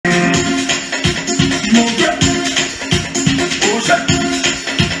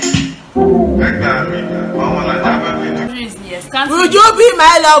Would you be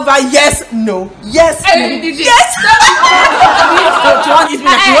my lover? Yes, no. Yes, no. Yes.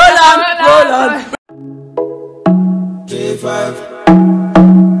 Roll on. K5.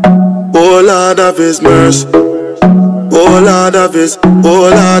 Oh Lord of His mercy. Oh Lord of His.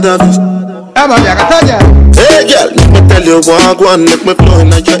 Oh Lord of His. Hey girl, let me tell you one, make me flow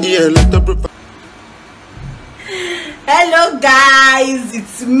in your ear like the. Hello guys,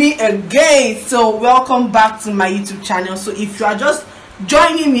 it's me again. So welcome back to my YouTube channel. So if you are just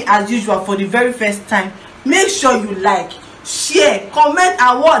joining me as usual for the very first time, make sure you like, share, comment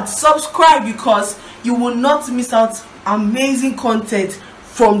and what, subscribe, because you will not miss out amazing content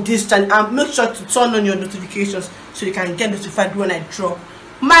from this channel. And make sure to turn on your notifications so you can get notified when I drop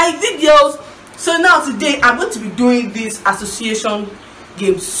my videos. So now today I'm going to be doing this association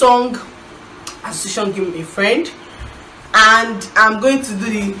game, song association game with a friend, and I'm going to do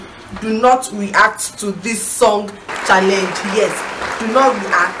the do not react to this song challenge. Yes, do not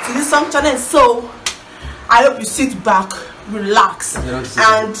react to this song challenge. So I hope you sit back, relax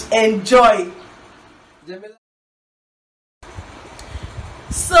and enjoy.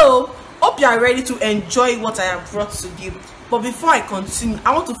 So hope you are ready to enjoy what I have brought to you. But before I continue,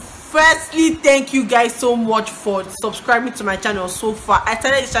 I want to firstly thank you guys so much for subscribing to my channel so far. I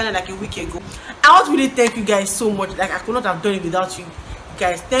started this channel like a week ago. I want to really thank you guys so much. Like, I could not have done it without you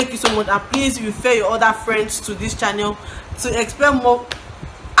guys. Thank you so much, and please refer your other friends to this channel to expect more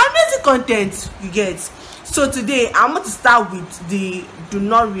amazing content you get. So today I'm going to start with the do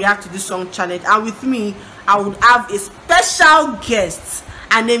not react to this song challenge, and with me I would have a special guest.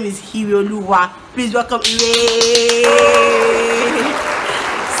 Her name is Ireoluwa. Please welcome Ire.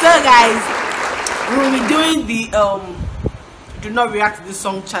 So guys, we will be doing the do not react to this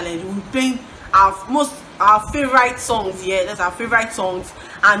song challenge. We'll be playing our favorite songs. Yeah, that's our favorite songs,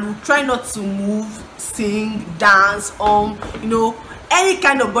 and we'll try not to move, sing, dance, you know, any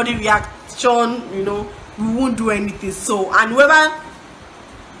kind of body reaction. You know, we won't do anything. So, and whoever,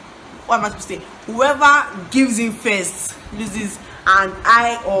 what am I supposed to say? Whoever gives in first loses, and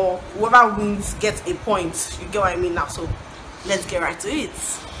I or whoever wins gets a point. You get what I mean now? So let's get right to it.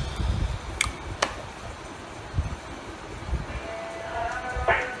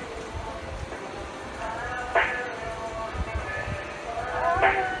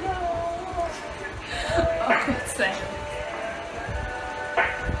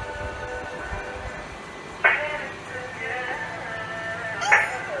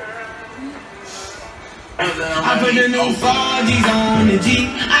 I put the new 4G's on the G.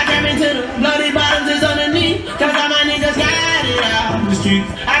 I came into the bloody bottoms is on the knee. Cause all my niggas got it out the street.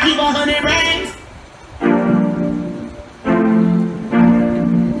 I keep 100 rings.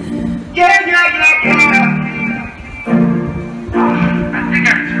 Yeah. I think I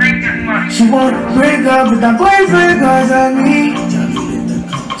drank too much. She won't break up with that boyfriend cause of me.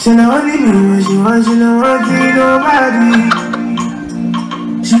 She don't only me when she wants, she don't want to nobody.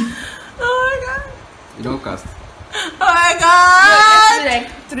 You don't cast. Oh my god! Like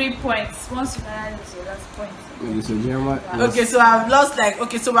 3 points. Once you finally lose your last point. Okay, so I've lost like,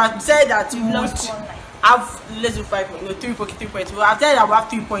 okay, so I've said that you would lost 1 line. have less than 5 points, no, 3 points. Well, I've said that we have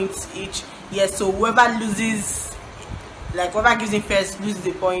 3 points each. Yes, so whoever loses, like whoever gives in first loses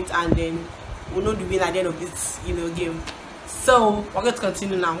the point, and then we'll know the winner at the end of this, you know, game. So we're going to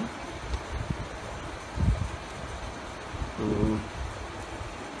continue now.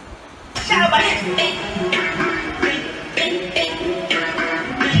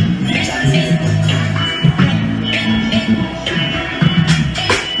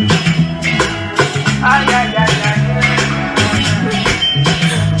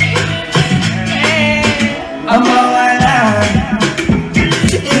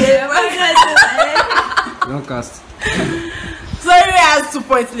 Don't cast. So he has 2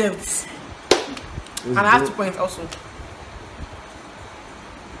 points left, and I have 2 points also.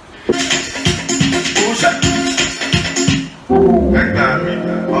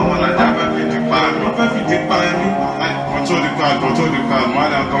 Control the car,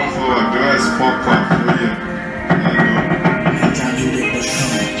 man, and come forward. The rest fuck up.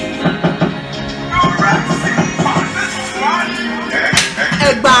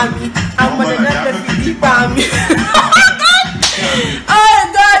 I'm gonna let the oh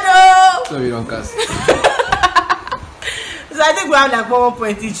my god, oh! So you don't cast. So I think we have like 1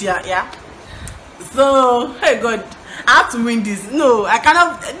 point each here, yeah? So, hey god, I have to win this. No, I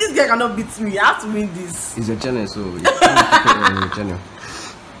cannot, this guy cannot beat me. I have to win this. It's a channel, so you can't put it on your channel.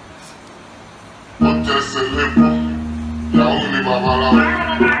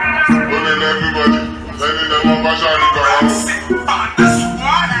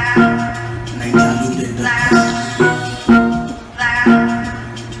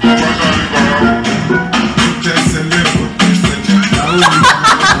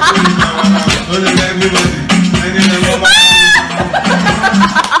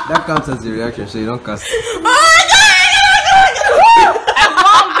 counts as a reaction, so you don't cast. Oh my god! I'm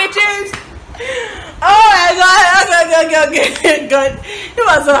wrong, bitches. Oh my god! Okay. God, it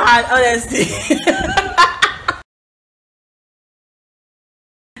was so hard, honestly.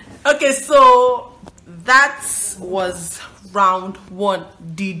 Okay, so that was round 1.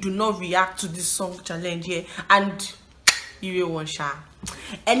 The do not react to this song challenge here, and you will share.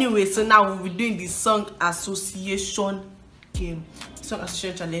 Anyway, so now we'll be doing the song association game, song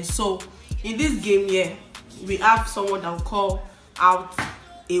association challenge. So in this game here, we have someone that will call out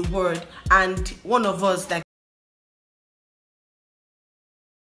a word, and one of us like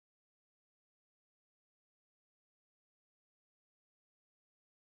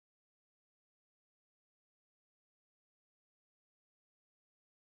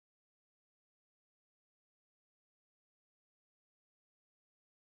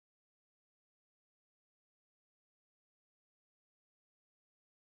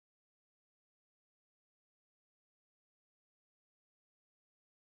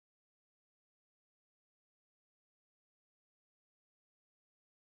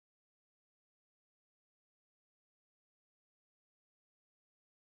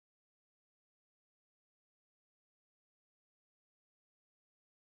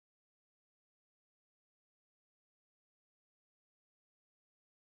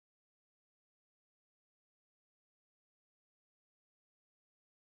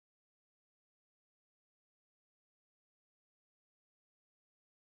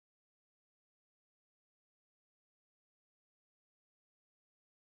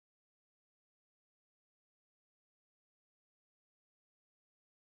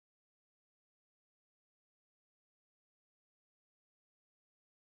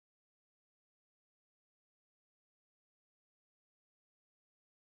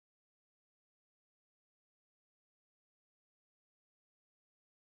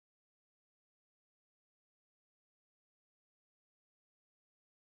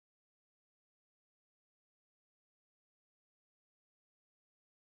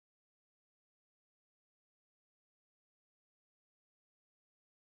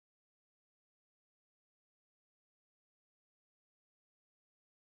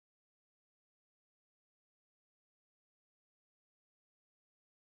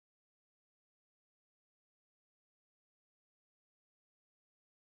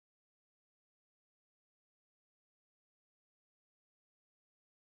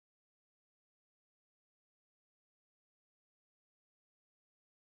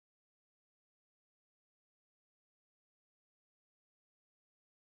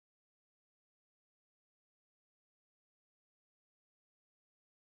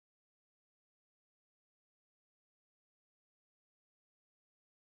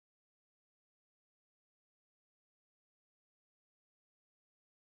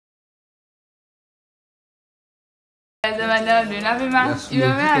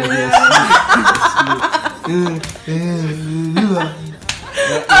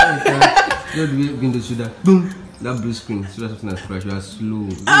Boom. That blue screen, so that's something that's fresh. You are slow.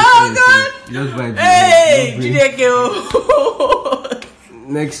 oh god! Just vibe. Hey,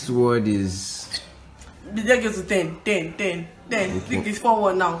 Next word is. Did you get to 10? 10. Okay. Think it's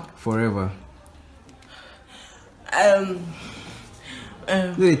 4-1 now. Forever.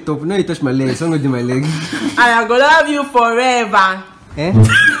 No, you touch my leg. Someone do my leg. I am gonna love you forever. Eh?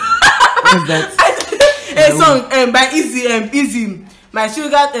 What's that? A song by Easy. My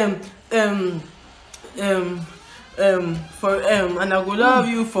sugar and I go love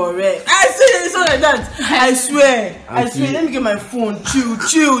you forever. I say it's like that. I swear. Let me get my phone.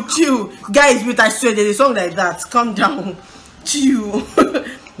 Chill. Guys, wait, I swear there's a song like that. Calm down. Chill.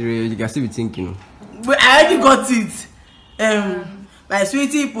 You can still be thinking. But I already got it. My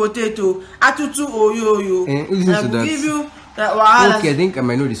sweetie potato, atutu oyoyo. Listen I to will that. give you that wahala. Okay, I think I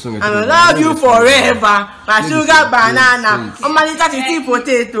might know the song. I will love you forever. My sugar banana. Oh my little sweetie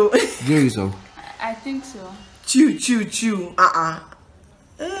potato. Do you know the song? I think so. Chill.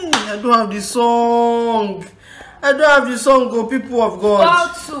 Hey, I don't have the song. Go people of God. Ball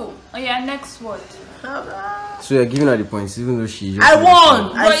 2. Oh yeah, next word. So you're giving her the points, even though she. I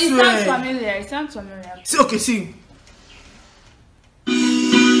won. I But it swear. sounds familiar. See, okay, see.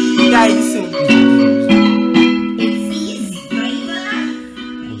 Guys, listen.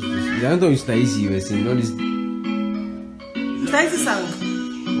 I don't know if it's easy. You're saying all this. Try the song.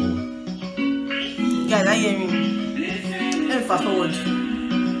 Guys, I hear me. Let me fast forward.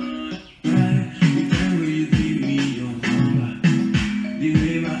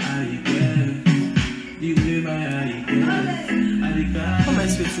 How am I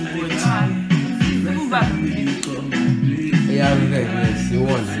switching words? Move back. Yeah, Yeah, yes, you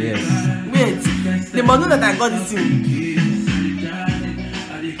won, yes. Wait, they must know that I got this thing.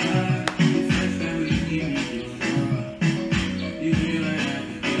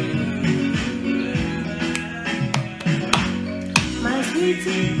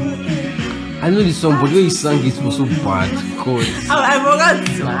 I know this song, but the way you sang it was so bad. God. Oh, I forgot.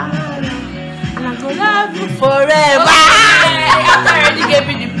 And I'm gonna love you forever. I already gave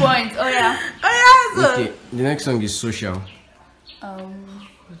you the point. Oh yeah. Oh yes. Okay, the next song is Social.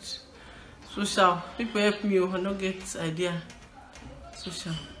 Social. People help me. I don't get idea.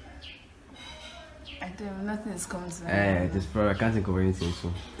 Social. I don't. Nothing is coming to me. This probably I can't think of anything.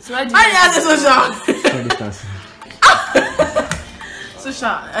 So. So what do I you have the social. Try this dance. Social.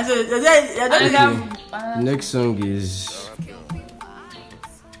 I said, The next song is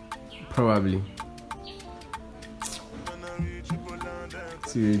probably.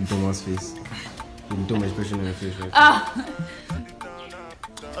 See Thomas' face. The dumb expression on your face, right?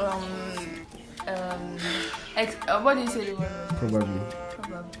 What do you say the word? Probably.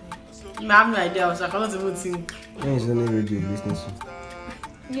 I have no idea. So I cannot even think. Yeah, it's on the radio business.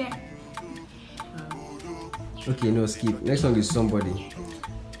 Yeah. Okay, no, skip. Next song is Somebody.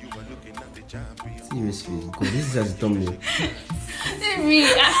 Serious face. God, this is as a thumbnail. Me.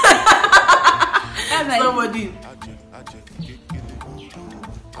 Somebody.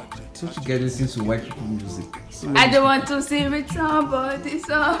 Don't you guys listen to white people music? I don't want to see with somebody.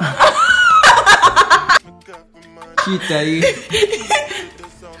 So. Cheetah.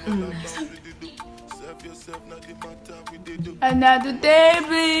 Another day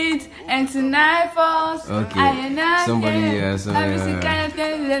bleeds and tonight falls. Okay. Somebody, Somebody, I'm kind of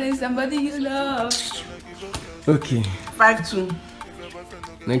thing that is somebody you love. Okay. 5-2.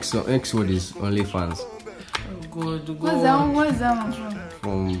 Next word is OnlyFans. Oh God. What's that one from?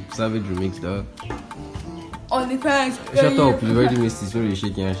 From Savage Remix, dog. OnlyFans. Shut up, you already missed it. You're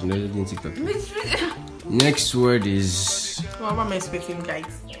shaking and she knows it in TikTok. Next word is. What am I expecting,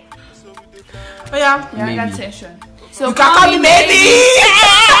 guys? Oh yeah. You're under Maybe. tension. So You can call me maybe.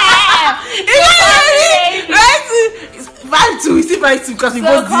 Right? 5-2. It's still 5-2 because we So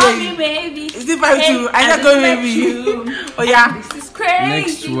both call me did. maybe. It's still 5-2. I just call me maybe. Oh yeah. This is crazy.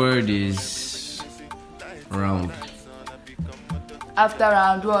 Next word is round. After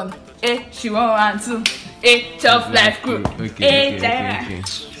round 1, she won round 2. Tough life group. Okay.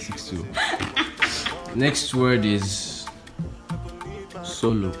 6-2. Next word is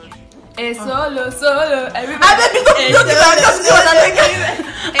solo. Solo. Everybody. I baby, don't do that. Just do what I'm making.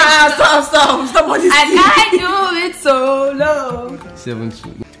 Stop. What is And it? I do it solo.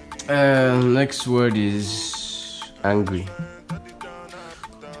 7-2. Next word is angry.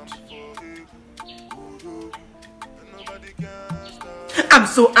 I'm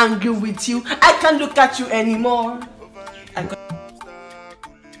so angry with you. I can't look at you anymore.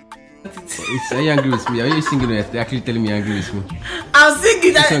 Are you angry with me? Are you singing it? They're actually telling me you're angry with me. I'm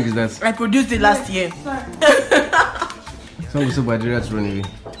singing What that. song is that? I produced it last year. Song is so bad, that's running away.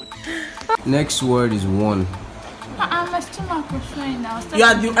 Next word is one. My stomach was fine now. You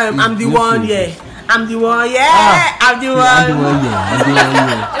are the I'm the one, yeah. I'm the one, yeah. I'm the I'm one. the one, yeah.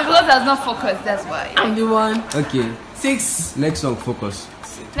 It's because I was not focused, that's why. I'm the one. Okay, 6. next song, focus.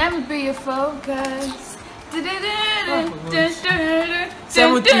 Let me be your focus. 7-3.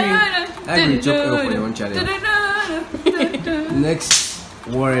 I will chop L for your own challenge. Next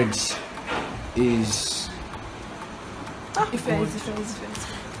word is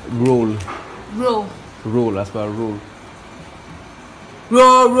roll. Roll, as per roll.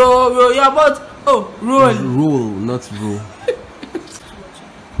 Roll. Yeah, but roll. Roll, not roll.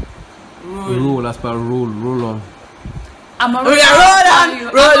 Roll, as per roll on. I'm Oh already yeah,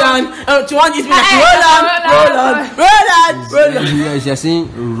 roll on. To want this like roll on. Yeah, she's saying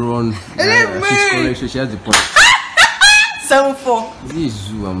run. She's correct, so she has the point. 7-4. This is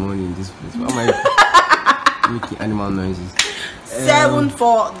zoo I'm on in this place. Why am I making animal noises?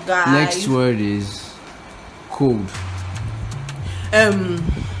 7-4, guys. Next word is cold. I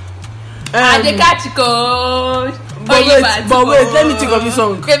the catch code. But wait, let me think of this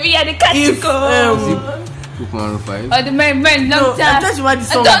song. Baby, I the catch code. Pokemon 5. Oh, the men No, long time. I'm just about the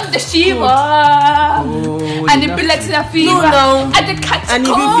song. I done the Shiva. Oh, And the Pilex in a fever. No. I the catch And if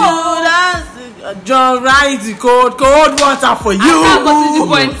you code. feel that, John Rise the cold water for you. I got to the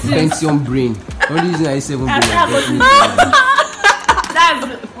point. Pension brain. All these are 7 brain.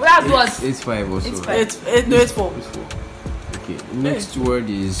 That's what. It's 5 also. It's 5. It's 4. Okay, next word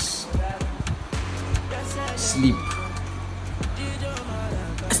is sleep.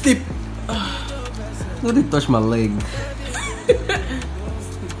 Sleep. No, they touch my leg.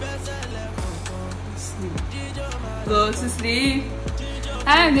 go to sleep.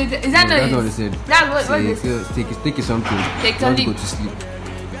 Is that That's not what they said. That's what they said. Take it something. Take Don't something. go to sleep.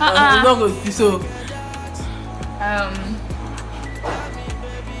 I'm not going to so.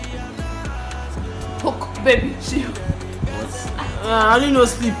 Hook, baby, she. I only know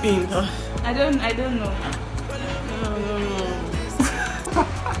sleeping. I don't know. I don't know,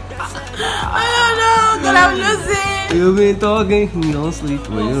 because I'm losing. You've been talking, you don't sleep.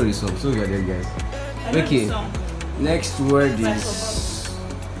 Well, you know the song, so we got there, guys. I know the Okay, song. next word is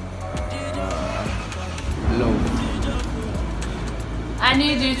love. I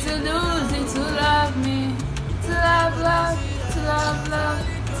need you to lose it, to love me, to love, to love,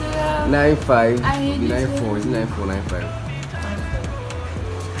 to love. 9-5, I need you 9-4, it's 9-4, 9-5.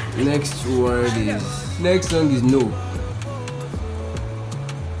 Next word is, next song is no.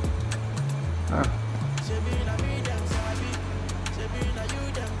 Ah.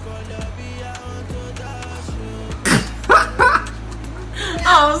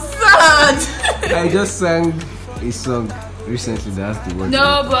 I'm sad. I just sang a song recently that's the word.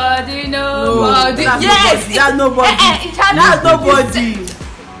 Nobody. That's Yes, nobody. it has That's nobody.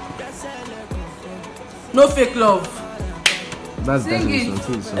 No fake love. That's Sing the it.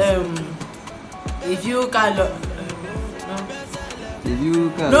 song, sing the song. If you can If you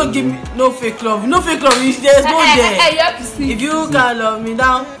can no give me no fake love. No fake love. There's no there. You have to sing. If you can love me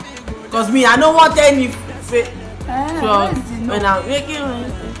down, cause me I don't want any fake love when I'm making.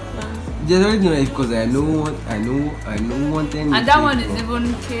 just already know it because I know want anything. And that one is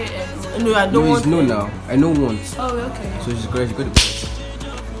even KN. No, I No, don't it's want. no now. I know want. Oh, okay. So she's correct, she got the point.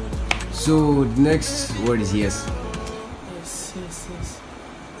 So the next word is yes.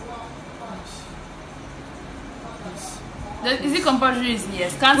 Yes. Is it compulsory? Is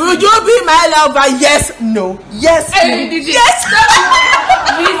yes. Can't Would you be my lover? Yes, no. Yes, Hey, no. you did it. Yes,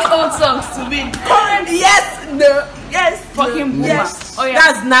 These old songs to be current. yes, no. Yes, Fucking no. boomer. Yes. Oh, yeah.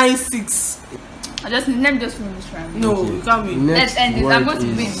 That's 9-6. Let me just finish this round. No, Okay. you can't win. Let's end it. I'm word going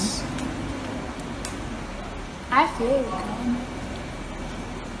to win. is- I feel.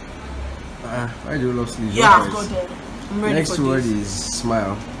 Why do you love sleep? Yeah. What Go else? there. I'm ready Next for word this. is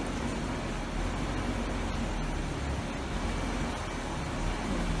smile.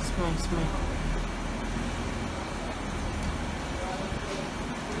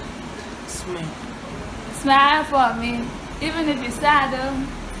 Smile. Smile for me, even if you're sad.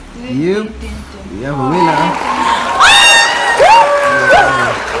 Yep. We have a winner.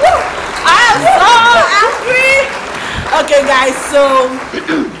 I'm so happy. Okay, guys, so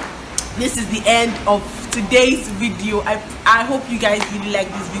this is the end of today's video. I hope you guys really like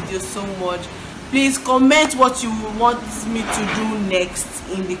this video so much. Please comment what you want me to do next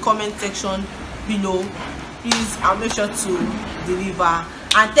in the comment section below. Please, I'll make sure to deliver.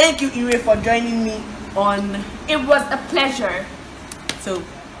 And thank you, Ire, for joining me on. It was a pleasure. So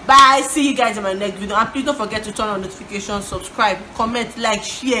bye, see you guys in my next video, and please don't forget to turn on notifications, subscribe, comment, like,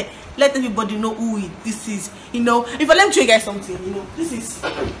 share, let everybody know who this is. If I let me show you guys something, this is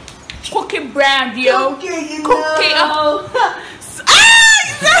Cookie brand, yo. Cookie, Cookie, oh.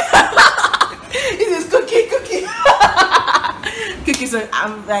 This is cookie. Cookie. So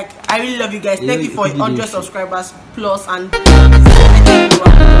I'm like, I really love you guys. Thank you for 100 subscribers plus, and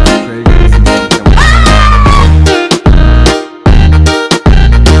Very good.